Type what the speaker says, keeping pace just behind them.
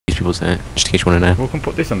people say it, just in case you want to know. We can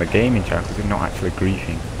put this on the gaming chat because we're not actually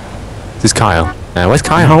griefing. This is Kyle. Where's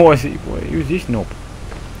Kyle? No, who's this knob?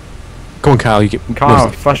 Come on, Kyle. You get. Kyle,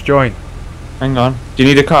 flash join. Hang on. Do you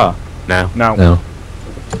need a car? No. No. No.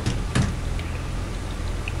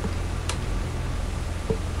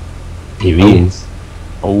 Here he is.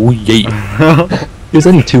 Oh yeah. There's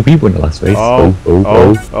only 2 people in the last race.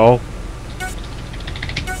 Oh.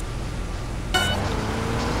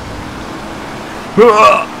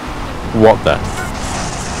 What the?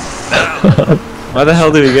 Where the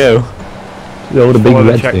hell did we go? Oh, the big Follow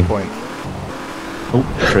the red thing. checkpoint. Oh,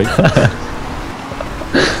 tree.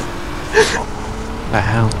 The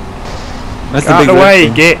hell? That's Out of the red way,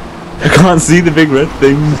 thing. git. I can't see the big red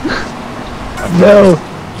thing. No!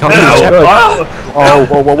 Can't No! see the checkpoint. Oh,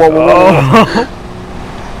 whoa.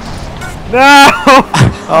 No!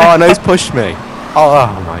 Oh no, he's pushed me.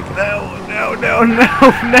 Oh my god.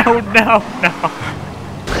 No.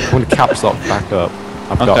 I'm gonna caps lock back up.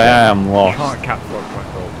 I've got Okay, I it. am You lost. can't caps lock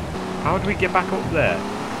back up. How do we get back up there?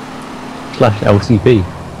 Slash LCP.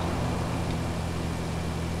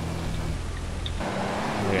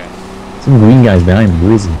 Yeah. Some green guys behind me,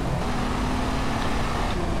 where is he?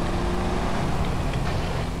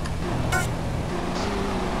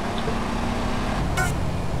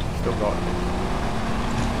 Still got it.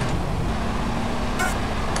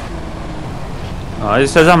 Oh, it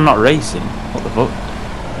says I'm not racing. What the fuck?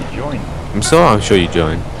 You joined. I'm sure you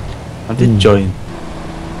joined. I did join.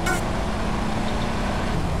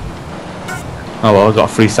 Oh well, I got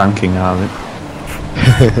a free sanking out of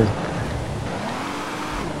it.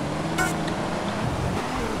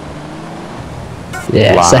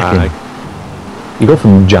 Yeah, Lag. second. You go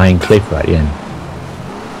from giant cliff right at the end.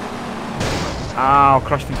 Ow,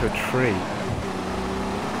 crashed into a tree.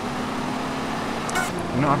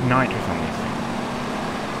 We don't have nitrous on these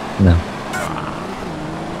things. No.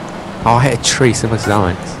 Oh, I hit a tree similar to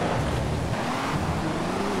Alex.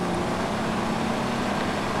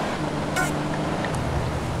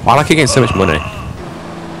 Why like you getting so much money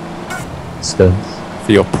Stones.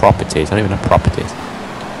 for your properties? I don't even have properties.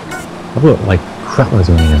 I've got like crap loads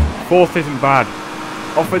of money now. Fourth isn't bad.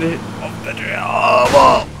 Off the tree.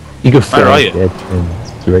 Oh, You go Where are you? first,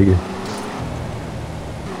 yeah, it's very good.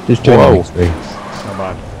 Just join Whoa. the next race. not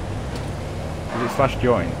bad. Is it slash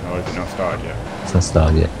join or is it not started yet? It's not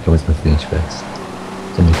started yet. It was going to finish first.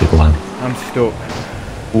 So many people have. I'm stuck.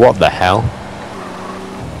 What the hell?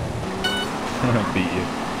 I'm gonna beat you.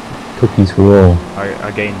 Cookies for all.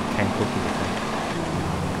 I gained 10 cookies, I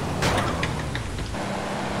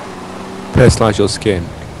think. Personalise your skin.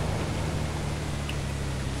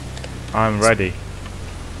 I'm ready.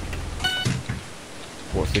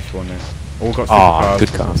 What's this one then? Oh, we've got Ah, supercars.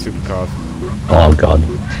 good car. Supercars. Oh god.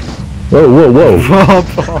 Whoa, whoa, whoa.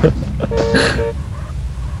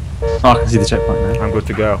 Oh, I can see the checkpoint now. I'm good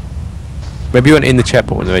to go. Maybe you went in the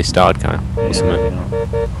checkpoint when the race started, Kyle. Or Yeah, something. you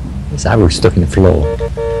know. This arrow's stuck in the floor.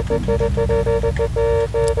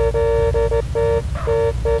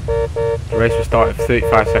 The race will start in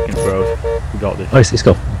 35 seconds, bros. We got this. Oh, it's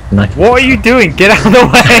got a knife. What are you doing? Get out of the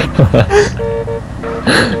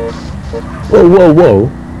way! Whoa, whoa.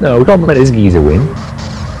 No, we can't let this geezer win.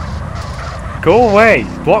 Go away!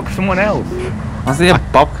 Block someone else! I see a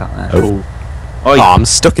bobcat there. Oh. Oh, I'm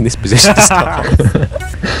stuck in this position to start.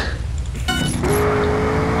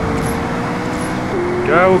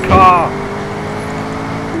 Go, car!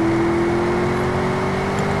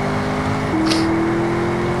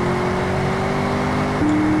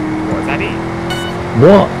 What is that?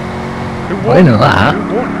 What? Who I won? didn't know that.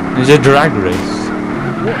 Who won? There's a drag race.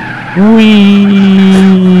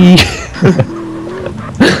 Whee!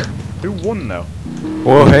 Who won though?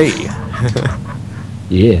 Whoa, hey.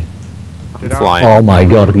 Yeah. Did I? Flying. Oh my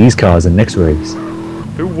god, look at these cars in the next race.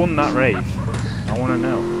 Who won that race? I want to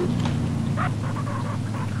know.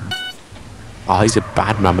 Oh, these are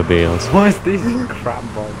bad mammobiles. What is this crap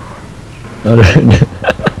bomb? No,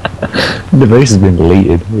 the race has been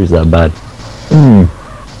deleted. Where's that bad?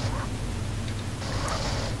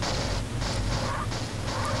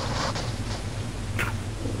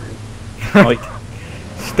 Like,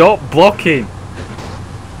 Stop blocking!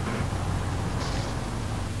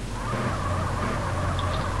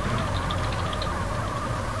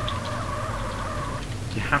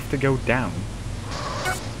 You have to go down.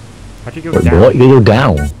 How do you go Wait, down? what? You go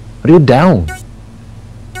down? How do you go down?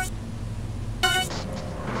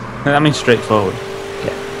 that means straightforward. We How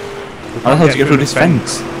the can't hell get do you go through this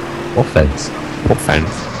fence? What fence? What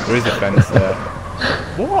fence? There is a fence there.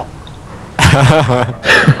 What?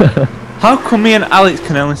 How come me and Alex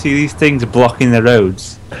can only see these things blocking the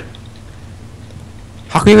roads?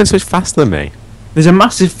 How can you go so much faster than me? There's a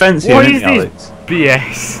massive fence here, What isn't is there, this Alex?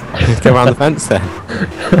 BS? Go around the fence then. We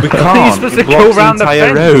You're can't. supposed It to go blocks round the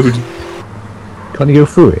entire fence. road. Can't you go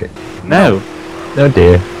through it? No. Oh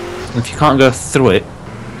dear. If you can't go through it,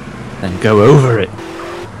 then go over it. You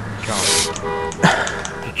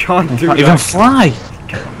can't do Can't that. even fly.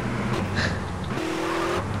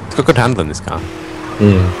 It's got good handling, this car.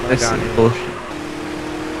 Yeah. This down is here. bullshit.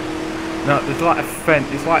 No, there's like a fence.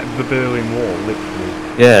 It's like the Berlin Wall, literally.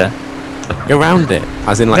 Yeah. Go round it,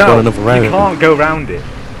 as in like go on another road. you can't go round it.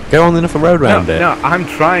 Go on another road round it. No, I'm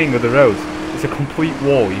trying with the roads. It's a complete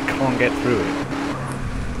wall. You can't get through it.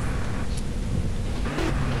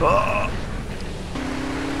 Oh.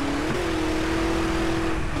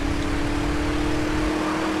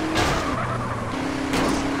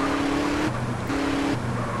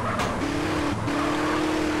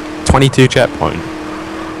 .22 checkpoint.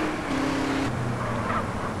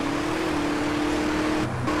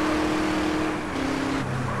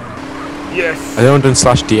 Yes. I haven't done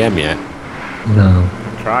 /DM yet. No.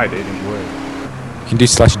 I tried it. It didn't work. You can do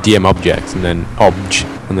 /DM objects and then obj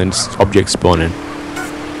and then object spawning.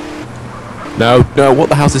 No, no, what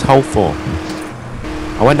the hell's this hole for?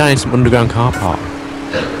 I went down in some underground car park.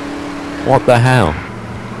 What the hell?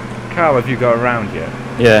 Carl, have you got around yet?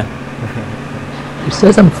 Yeah. It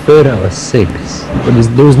says I'm 3rd out of 6, but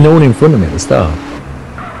there was no one in front of me at the start.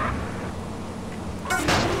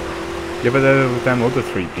 Yeah, but there were them other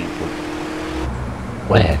 3 people.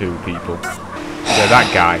 Where? 2 people. Yeah,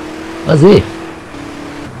 that guy. That's it.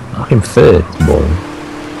 I'm 3rd, it's boring.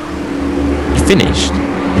 You finished?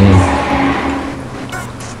 Yeah.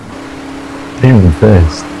 I think I'm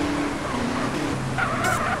 1st.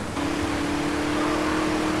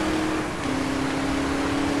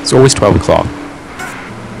 It's always 12 o'clock.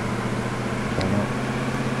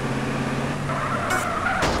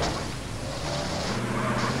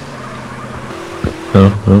 Oh,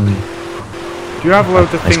 Do you have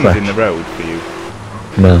loads of I things scratch. in the road for you?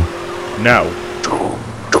 no. No.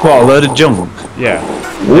 What, a load of junk? Yeah.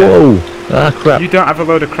 Whoa! Ah, crap. You don't have a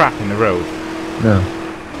load of crap in the road. No.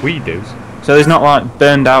 We do. So there's not like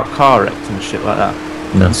burned out car wrecks and shit like that?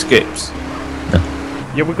 No. And skips?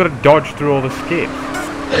 Yeah, we've got to dodge through all the skips.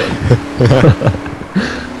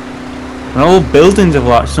 And all buildings have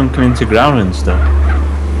like sunken into ground and stuff.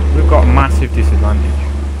 We've got a massive disadvantage.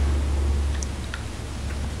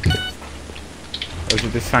 Or is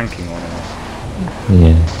it the sanking one?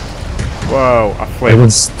 Yeah. Whoa, I flipped.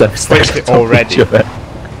 Everyone's stuck Flipped it already.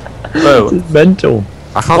 Whoa. It's mental.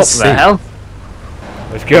 I can't What see. the hell?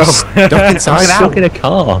 Let's go. Stuck I'm inside stuck out. in a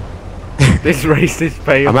car. This race is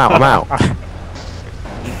failed. I'm out.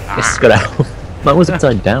 It's got out. Mine was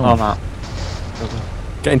upside down. Oh, that.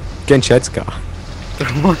 Get in Ched's car.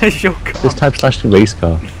 Where's your car? Just type / race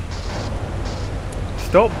car.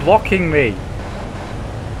 Stop blocking me.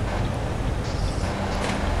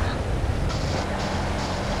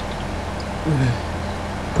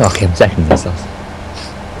 Okay, I'm second this last.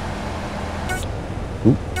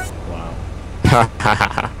 Wow.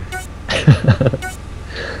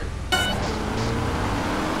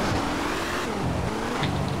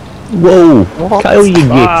 Whoa! Kyle, you git.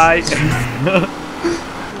 Bye.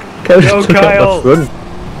 Kyle Go, took out Kyle. the front.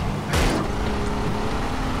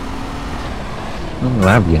 I'm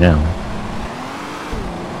gonna have you now.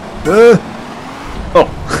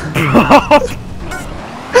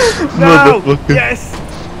 No. Yes.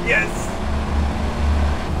 Yes.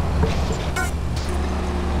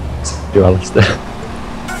 Do Alistair.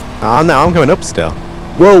 Oh no, I'm going up still.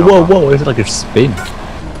 Whoa, whoa, whoa! It's like a spin.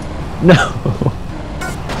 No.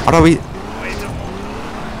 How do we? Wait a moment.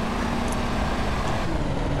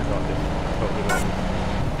 I got this. Totally got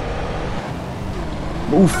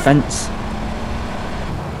this. Ooh, fence.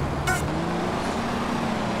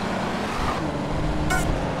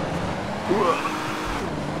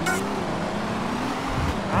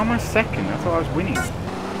 How am I second? I thought I was winning.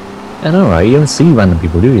 I know, right? You don't see random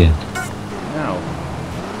people, do you? No.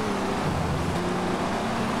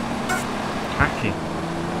 Hacky.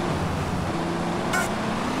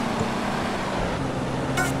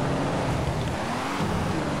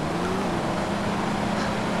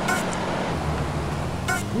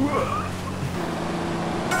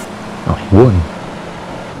 Oh, he won.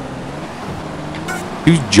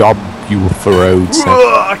 Whose job you for roads?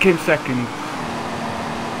 I came second.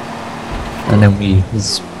 And then we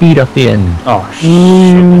speed up the end. Oh,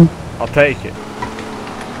 shit. I'll take it.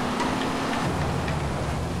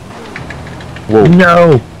 Whoa.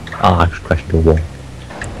 No! Ah, I just crashed into a wall.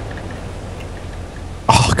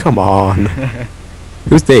 Oh come on.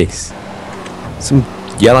 Who's this? Some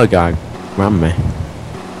yellow guy ran me.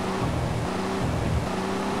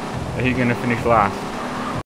 Are you going to finish last?